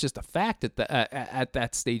 That was just a fact at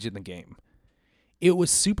that stage in the game. It was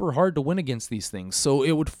super hard to win against these things, so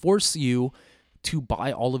it would force you to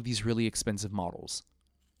buy all of these really expensive models.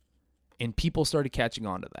 And people started catching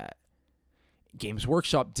on to that. Games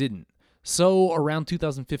Workshop didn't. So around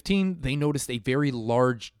 2015, they noticed a very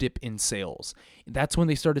large dip in sales. That's when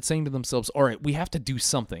they started saying to themselves, all right, we have to do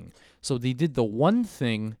something. So they did the one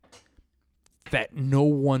thing that no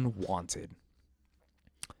one wanted.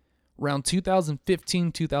 Around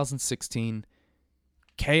 2015, 2016,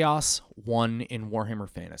 Chaos won in Warhammer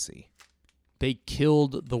Fantasy. They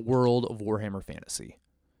killed the world of Warhammer Fantasy.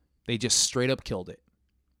 They just straight up killed it.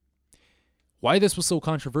 Why this was so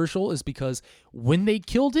controversial is because when they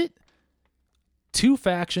killed it, 2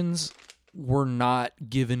 factions were not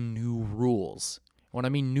given new rules. When I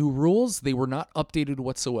mean new rules, they were not updated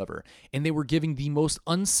whatsoever. And they were giving the most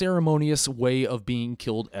unceremonious way of being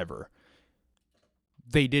killed ever.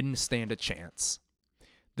 They didn't stand a chance.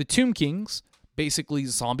 The Tomb Kings, basically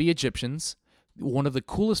zombie Egyptians, one of the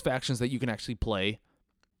coolest factions that you can actually play.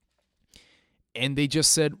 And they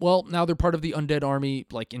just said, well, now they're part of the undead army,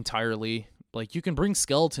 entirely. You can bring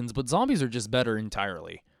skeletons, but zombies are just better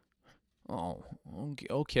entirely. Oh,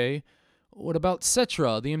 okay. What about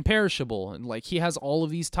Cetra, the Imperishable? And, he has all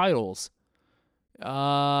of these titles.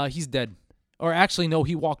 He's dead. Or actually, no,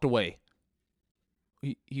 he walked away.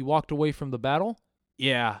 He walked away from the battle?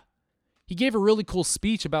 Yeah. He gave a really cool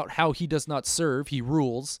speech about how he does not serve, he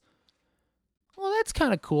rules. Well, that's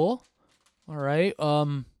kind of cool. All right.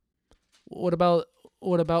 What about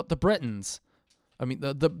the Bretons? I mean,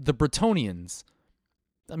 the Bretonians.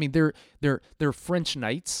 I mean, they're French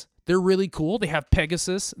knights. They're really cool. They have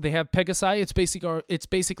Pegasus. They have Pegasi. It's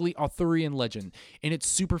basically Arthurian legend, and it's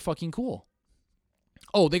super fucking cool.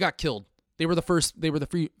 Oh, they got killed. They were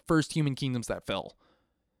the first human kingdoms that fell.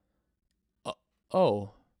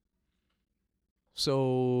 Oh.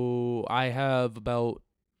 So I have about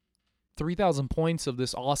 3,000 points of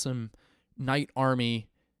this awesome knight army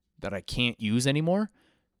that I can't use anymore.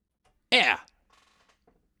 Yeah.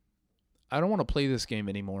 I don't want to play this game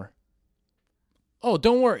anymore. Oh,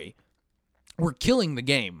 don't worry. We're killing the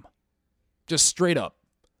game. Just straight up.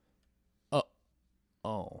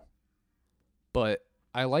 Oh. But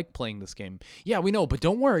I like playing this game. Yeah, we know, but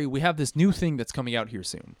don't worry. We have this new thing that's coming out here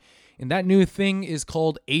soon. And that new thing is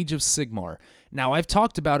called Age of Sigmar. Now, I've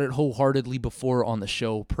talked about it wholeheartedly before on the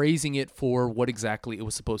show, praising it for what exactly it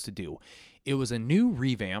was supposed to do. It was a new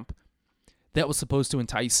revamp that was supposed to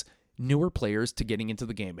entice newer players to getting into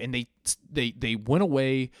the game. And they went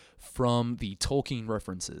away from the Tolkien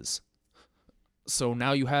references. So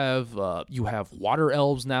now you have water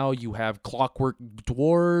elves now, you have clockwork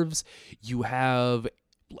dwarves, you have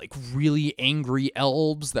really angry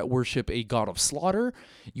elves that worship a god of slaughter.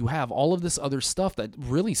 You have all of this other stuff that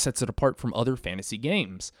really sets it apart from other fantasy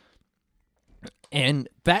games. And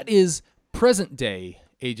that is present day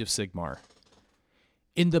Age of Sigmar.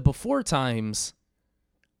 In the before times,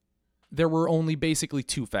 there were only basically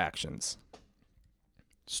 2 factions.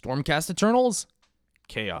 Stormcast Eternals,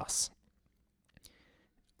 Chaos.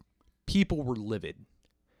 People were livid.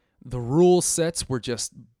 The rule sets were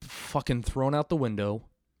just fucking thrown out the window.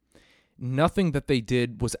 Nothing that they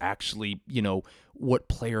did was actually, what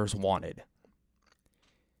players wanted.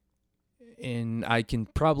 And I can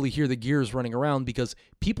probably hear the gears running around because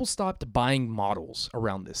people stopped buying models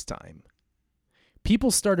around this time.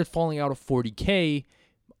 People started falling out of 40K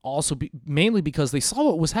also mainly because they saw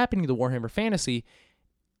what was happening to Warhammer Fantasy,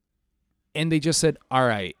 and they just said, all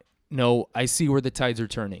right, no, I see where the tides are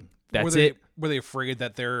turning. That's it. Were they afraid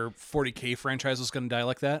that their 40K franchise was going to die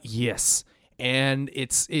like that? Yes. And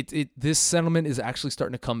this settlement is actually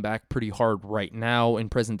starting to come back pretty hard right now in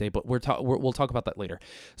present day, but we'll talk about that later.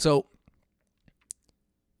 So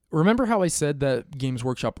remember how I said that Games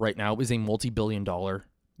Workshop right now is a multi-billion-dollar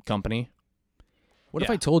company? What if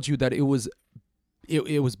I told you that it was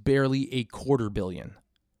barely $250 million?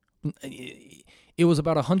 It was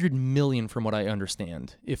about 100 million from what I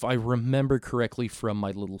understand, if I remember correctly from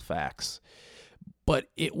my little facts. But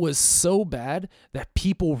it was so bad that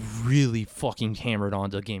people really fucking hammered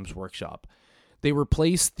onto Games Workshop. They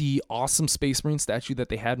replaced the awesome Space Marine statue that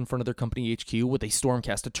they had in front of their company HQ with a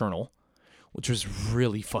Stormcast Eternal, which was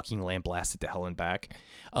really fucking lambasted to hell and back.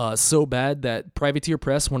 So bad that Privateer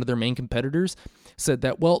Press, one of their main competitors, said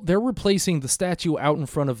that, well, they're replacing the statue out in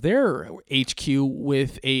front of their HQ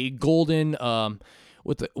with a golden,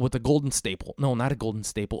 with a golden staple. No, not a golden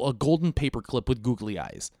staple, a golden paperclip with googly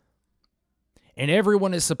eyes. And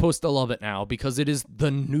everyone is supposed to love it now because it is the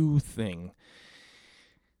new thing.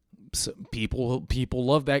 So people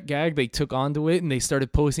love that gag. They took onto it and they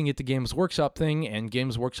started posting it to Games Workshop thing, and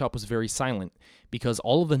Games Workshop was very silent because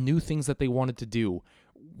all of the new things that they wanted to do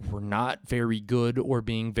were not very good or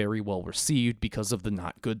being very well received because of the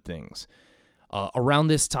not good things. Around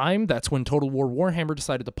this time, that's when Total War Warhammer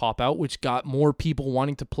decided to pop out, which got more people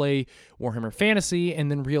wanting to play Warhammer Fantasy and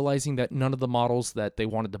then realizing that none of the models that they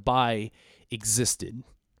wanted to buy existed.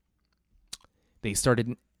 They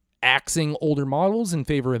started axing older models in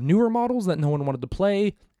favor of newer models that no one wanted to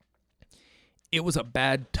play. It was a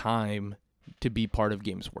bad time to be part of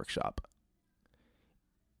Games Workshop.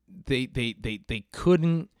 They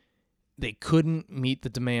couldn't meet the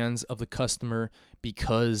demands of the customer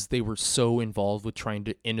because they were so involved with trying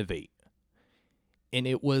to innovate. And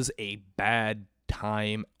it was a bad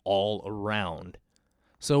time all around.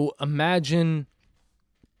 So imagine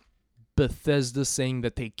Bethesda saying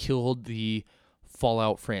that they killed the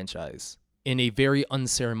Fallout franchise in a very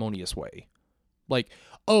unceremonious way. Like,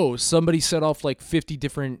 oh, somebody set off like 50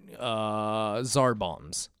 different Tsar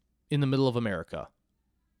bombs in the middle of America,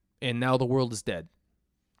 and now the world is dead.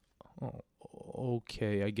 Oh,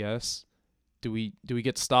 okay, I guess. Do we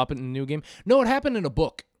get to stop it in the new game? No, it happened in a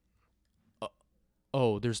book.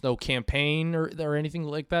 Oh, there's no campaign or anything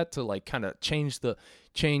like that to like kind of change the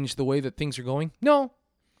way that things are going? No.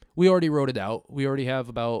 We already wrote it out. We already have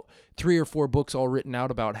about 3 or 4 books all written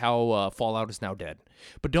out about how Fallout is now dead.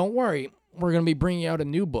 But don't worry, we're going to be bringing out a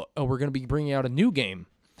new book. We're going to be bringing out a new game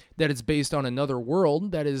that is based on another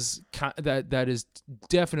world that is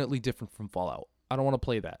definitely different from Fallout. I don't want to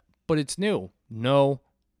play that, but it's new. No.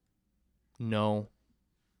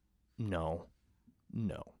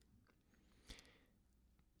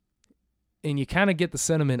 And you kind of get the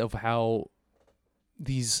sentiment of how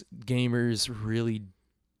these gamers really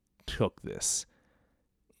took this.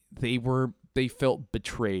 They felt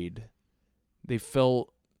betrayed. They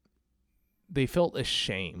felt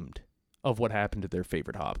ashamed of what happened to their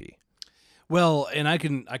favorite hobby. Well, and I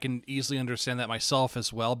can easily understand that myself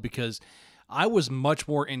as well, because I was much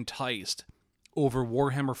more enticed over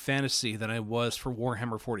Warhammer Fantasy than I was for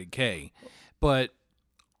Warhammer 40K. But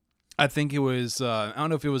I think it was, I don't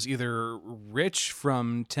know if it was either Rich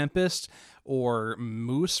from Tempest or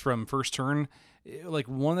Moose from First Turn. Like,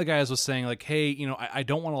 one of the guys was saying, like, hey, I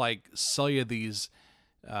don't want to, like, sell you these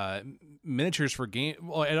miniatures for game.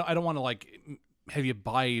 Well, I don't want to, like, have you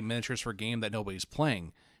buy miniatures for a game that nobody's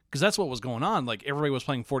playing. Because that's what was going on. Like, everybody was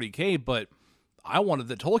playing 40K, but I wanted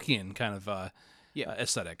the Tolkien kind of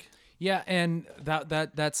aesthetic. Yeah, and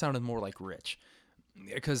that sounded more like Rich.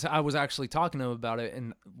 Because I was actually talking to him about it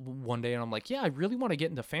and one day, and I'm like, yeah, I really want to get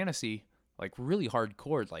into fantasy, like, really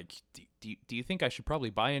hardcore. Like, do you think I should probably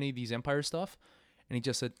buy any of these Empire stuff? And he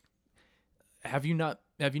just said, have you not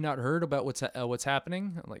heard about what's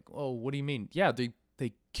happening? I'm like, oh, what do you mean? Yeah, they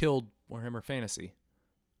killed Warhammer Fantasy.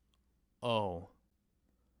 Oh,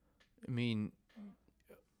 I mean,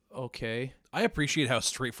 okay. I appreciate how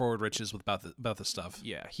straightforward Rich is about the stuff.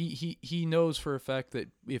 Yeah, he knows for a fact that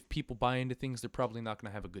if people buy into things, they're probably not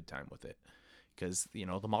going to have a good time with it, because the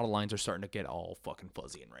model lines are starting to get all fucking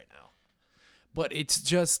fuzzy right now. But it's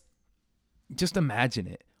just imagine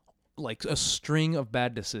it, like a string of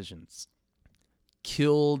bad decisions.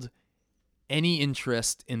 killed any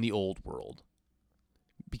interest in the old world.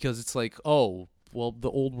 Because it's like, oh, well, the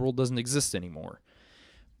old world doesn't exist anymore.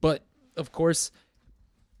 But, of course,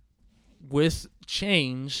 with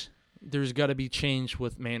change, there's got to be change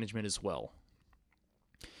with management as well.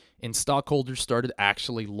 And stockholders started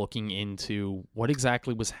actually looking into what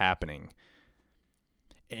exactly was happening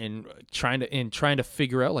and trying to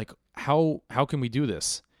figure out, like, how can we do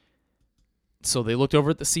this? So they looked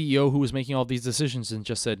over at the CEO who was making all these decisions and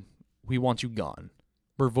just said, we want you gone.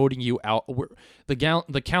 We're voting you out.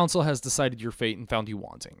 The council has decided your fate and found you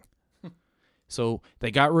wanting. So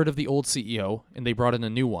they got rid of the old CEO and they brought in a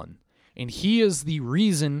new one. And he is the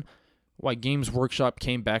reason why Games Workshop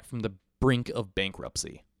came back from the brink of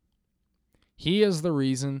bankruptcy. He is the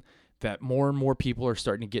reason that more and more people are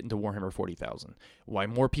starting to get into Warhammer 40,000. Why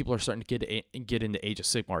more people are starting to get into Age of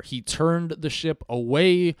Sigmar. He turned the ship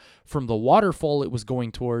away from the waterfall it was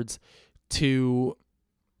going towards to,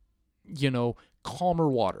 calmer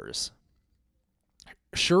waters.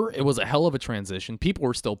 Sure, it was a hell of a transition. People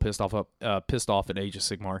were still pissed off at Age of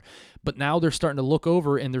Sigmar, but now they're starting to look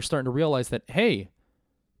over and they're starting to realize that, hey,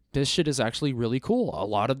 this shit is actually really cool. A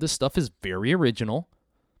lot of this stuff is very original.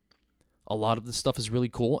 A lot of this stuff is really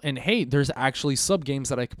cool. And hey, there's actually sub-games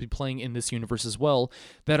that I could be playing in this universe as well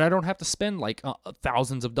that I don't have to spend like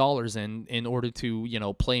thousands of dollars in order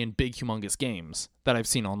to, play in big, humongous games that I've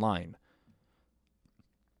seen online.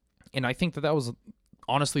 And I think that was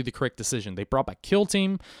honestly the correct decision. They brought back Kill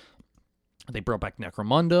Team. They brought back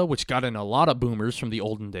Necromunda, which got in a lot of boomers from the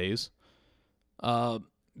olden days.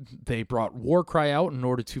 They brought Warcry out in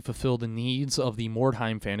order to fulfill the needs of the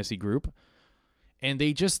Mordheim fantasy group. And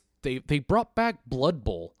they brought back Blood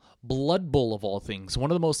Bowl. Blood Bowl, of all things. One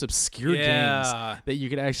of the most obscure games that you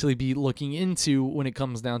could actually be looking into when it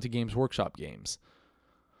comes down to Games Workshop games.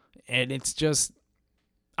 And it's just,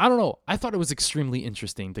 I don't know. I thought it was extremely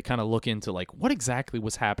interesting to kind of look into like what exactly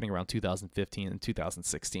was happening around 2015 and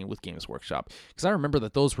 2016 with Games Workshop. Because I remember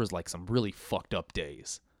that those were like some really fucked up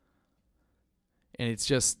days. And it's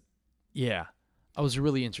just, yeah. I was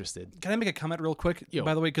really interested. Can I make a comment real quick, Yo.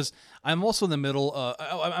 by the way? Because I'm also in the middle.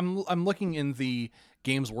 I'm looking in the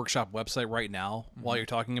Games Workshop website right now while you're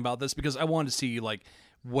talking about this because I wanted to see like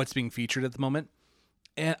what's being featured at the moment.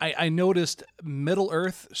 And I noticed Middle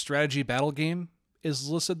Earth Strategy Battle Game is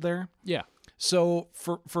listed there. Yeah. So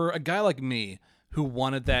for a guy like me who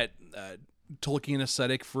wanted that Tolkien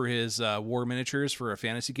aesthetic for his war miniatures for a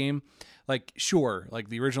fantasy game, like sure, like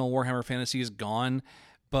the original Warhammer Fantasy is gone,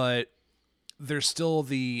 but there's still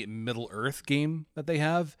the Middle Earth game that they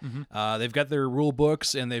have. Mm-hmm. They've got their rule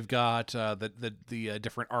books and they've got the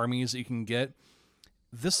different armies that you can get.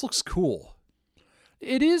 This looks cool.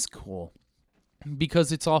 It is cool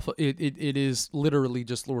because it's off. It is literally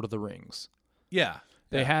just Lord of the Rings. Yeah,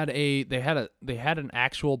 they had an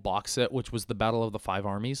actual box set which was the Battle of the Five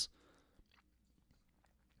Armies,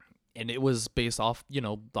 and it was based off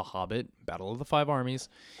the Hobbit, Battle of the Five Armies.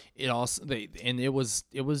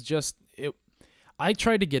 I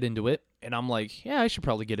tried to get into it, and I'm like, yeah, I should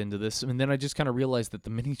probably get into this. And then I just kind of realized that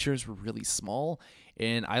the miniatures were really small,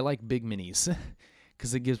 and I like big minis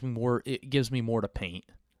because it gives me more. It gives me more to paint.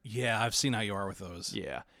 Yeah, I've seen how you are with those.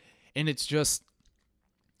 Yeah, and it's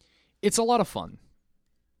a lot of fun,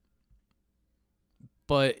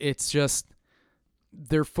 but it's just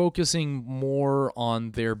they're focusing more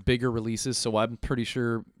on their bigger releases. So I'm pretty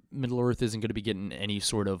sure Middle Earth isn't going to be getting any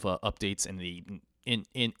sort of updates in the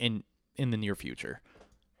near future.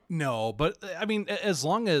 No, but I mean, as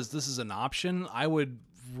long as this is an option, I would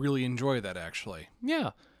really enjoy that actually.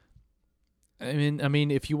 Yeah. I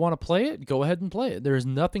mean, if you want to play it, go ahead and play it. There's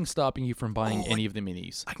nothing stopping you from buying any of the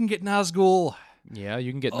minis. I can get Nazgul. Yeah,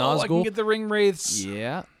 you can get Nazgul. I can get the Ring Wraiths.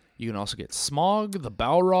 Yeah. You can also get Smog, the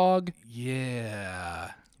Balrog.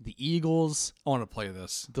 Yeah. The Eagles. I want to play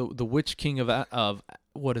this. The Witch King of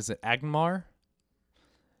what is it, Agmar?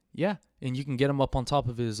 Yeah, and you can get him up on top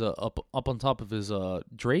of his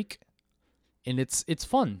Drake, and it's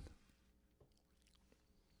fun.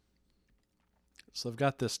 So I've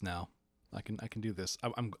got this now. I can do this.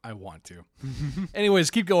 I want to.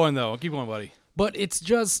 Anyways, keep going though. Keep going, buddy. But it's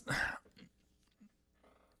just,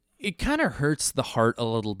 it kind of hurts the heart a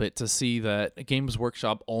little bit to see that Games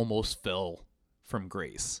Workshop almost fell from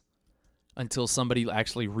grace until somebody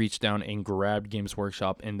actually reached down and grabbed Games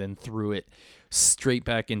Workshop and then threw it straight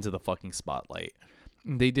back into the fucking spotlight.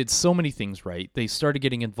 They did so many things right. They started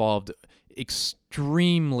getting involved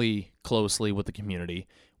extremely closely with the community.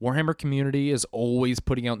 Warhammer community is always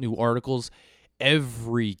putting out new articles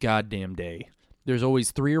every goddamn day. There's always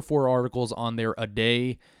 3 or 4 articles on there a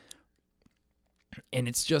day. And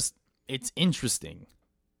it's interesting.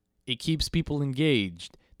 It keeps people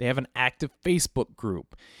engaged. They have an active Facebook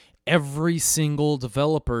group. Every single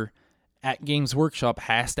developer at Games Workshop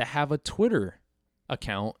has to have a Twitter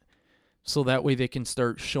account so that way they can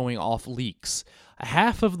start showing off leaks.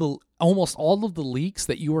 Almost all of the leaks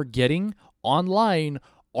that you are getting online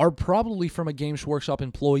are probably from a Games Workshop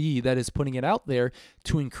employee that is putting it out there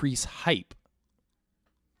to increase hype.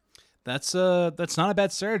 That's not a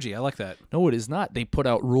bad strategy. I like that. No, it is not. They put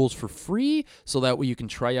out rules for free so that way you can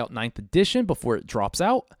try out 9th edition before it drops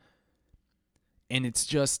out. And it's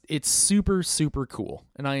super, super cool.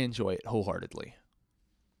 And I enjoy it wholeheartedly.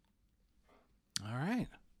 All right.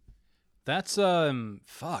 That's,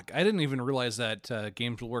 fuck. I didn't even realize that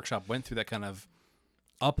Games Workshop went through that kind of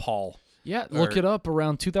uphaul. Yeah, look it up.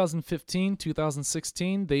 Around 2015,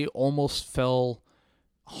 2016, they almost fell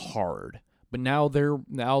hard. But now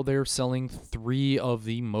they're selling 3 of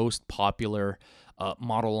the most popular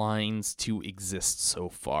model lines to exist so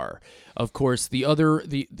far. Of course, there are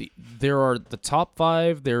the top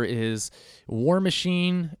 5. There is War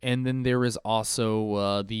Machine, and then there is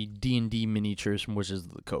also the D&D miniatures from Wizards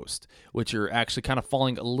of the Coast, which are actually kind of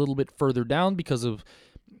falling a little bit further down because of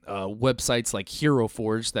websites like Hero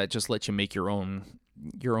Forge that just let you make your own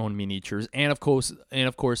miniatures, and of course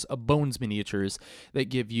Bones miniatures that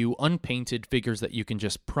give you unpainted figures that you can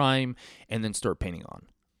just prime and then start painting on.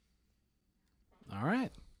 All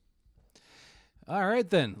right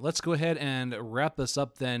then, let's go ahead and wrap this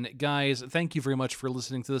up then. Guys, thank you very much for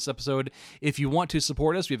listening to this episode. If you want to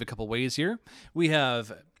support us, we have a couple ways here. We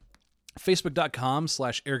have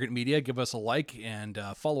Facebook.com/arrogantmedia. Give us a like and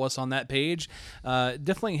follow us on that page.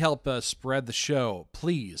 Definitely help spread the show.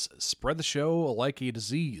 Please spread the show like a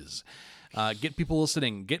disease. Get people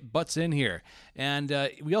listening. Get butts in here. And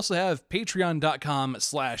we also have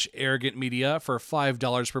Patreon.com/arrogantmedia for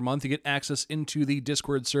 $5 per month to get access into the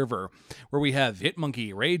Discord server, where we have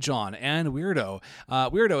Hitmonkey, Ray John, and Weirdo.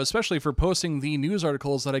 Weirdo, especially for posting the news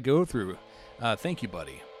articles that I go through. Thank you,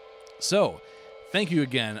 buddy. So, thank you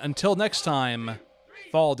again. Until next time,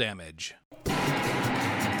 fall damage.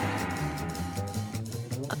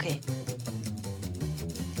 Okay.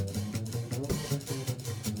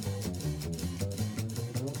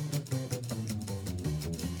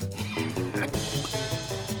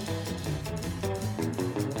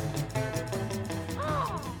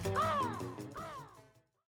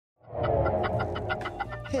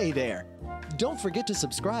 Hey there. Don't forget to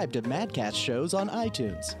subscribe to Madcast shows on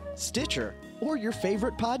iTunes, Stitcher, or your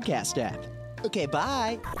favorite podcast app. Okay,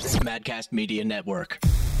 bye. Madcast Media Network.